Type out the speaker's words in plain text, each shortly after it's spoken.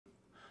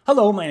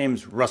Hello, my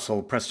name's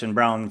Russell Preston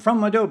Brown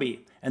from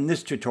Adobe, and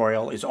this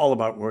tutorial is all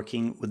about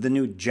working with the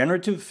new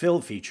Generative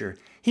Fill feature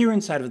here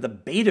inside of the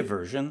beta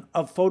version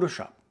of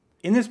Photoshop.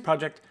 In this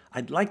project,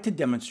 I'd like to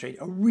demonstrate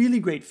a really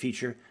great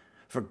feature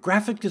for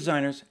graphic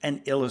designers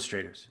and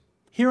illustrators.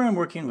 Here I'm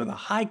working with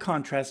a high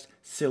contrast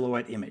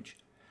silhouette image,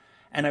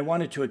 and I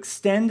wanted to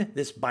extend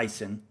this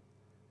bison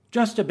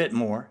just a bit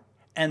more,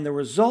 and the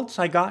results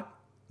I got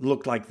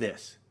looked like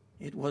this.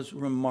 It was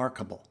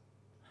remarkable.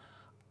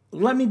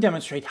 Let me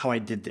demonstrate how I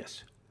did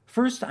this.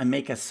 First, I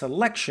make a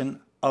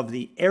selection of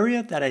the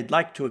area that I'd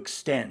like to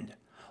extend.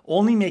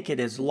 Only make it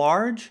as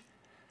large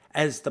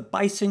as the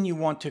bison you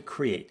want to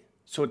create.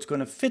 So it's going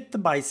to fit the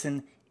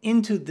bison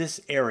into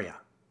this area.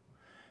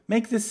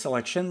 Make this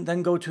selection,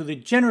 then go to the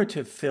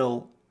Generative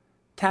Fill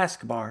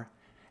taskbar,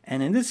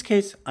 and in this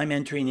case, I'm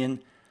entering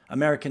in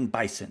American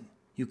Bison.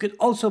 You could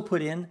also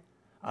put in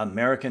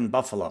American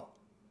Buffalo.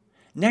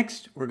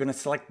 Next, we're going to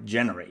select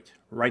Generate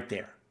right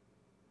there.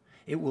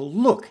 It will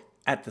look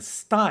at the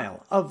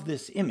style of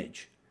this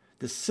image,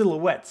 the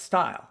silhouette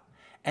style,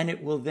 and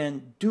it will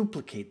then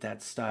duplicate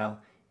that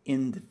style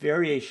in the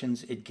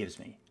variations it gives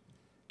me.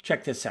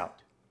 Check this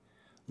out.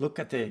 Look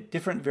at the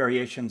different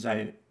variations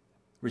I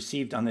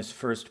received on this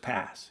first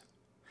pass.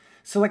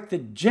 Select the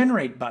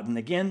Generate button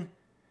again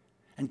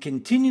and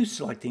continue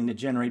selecting the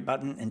Generate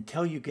button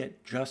until you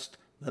get just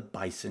the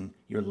bison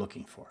you're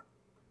looking for.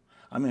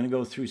 I'm going to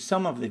go through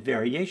some of the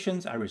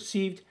variations I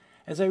received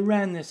as I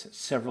ran this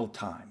several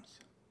times.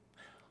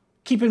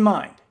 Keep in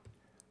mind,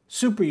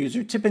 super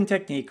user tip and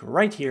technique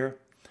right here.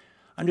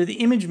 Under the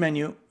image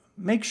menu,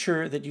 make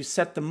sure that you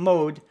set the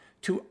mode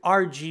to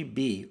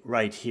RGB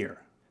right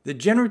here. The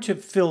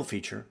Generative Fill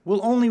feature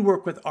will only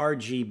work with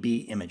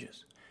RGB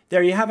images.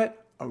 There you have it,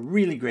 a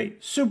really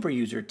great super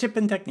user tip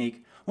and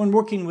technique when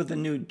working with the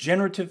new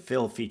Generative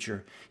Fill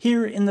feature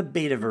here in the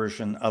beta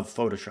version of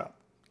Photoshop.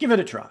 Give it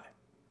a try.